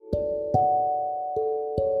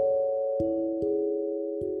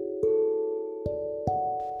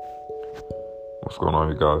What's going on,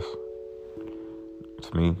 you guys?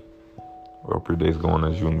 It's me. I hope your day's going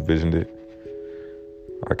as you envisioned it.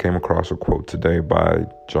 I came across a quote today by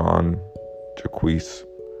Jean Jacques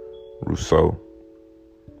Rousseau,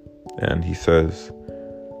 and he says,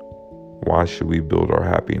 "Why should we build our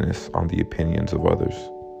happiness on the opinions of others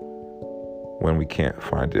when we can't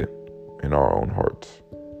find it in our own hearts?"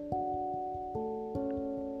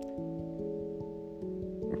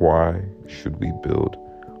 Why should we build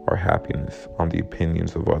our happiness on the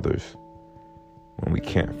opinions of others when we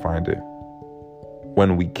can't find it,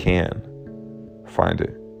 when we can find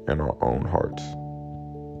it in our own hearts?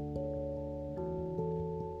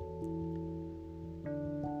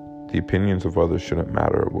 The opinions of others shouldn't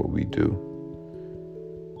matter what we do.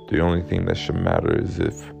 The only thing that should matter is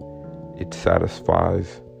if it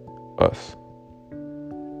satisfies us.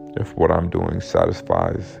 If what I'm doing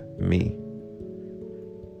satisfies me,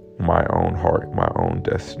 my own heart, my own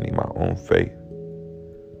destiny, my own fate.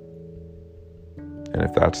 And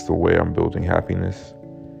if that's the way I'm building happiness,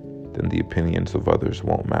 then the opinions of others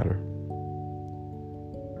won't matter.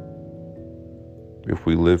 If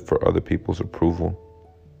we live for other people's approval,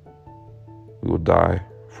 we will die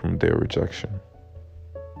from their rejection.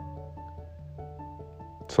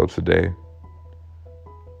 So today,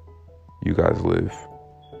 you guys live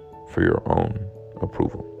for your own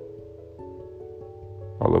approval.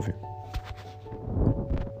 I love you.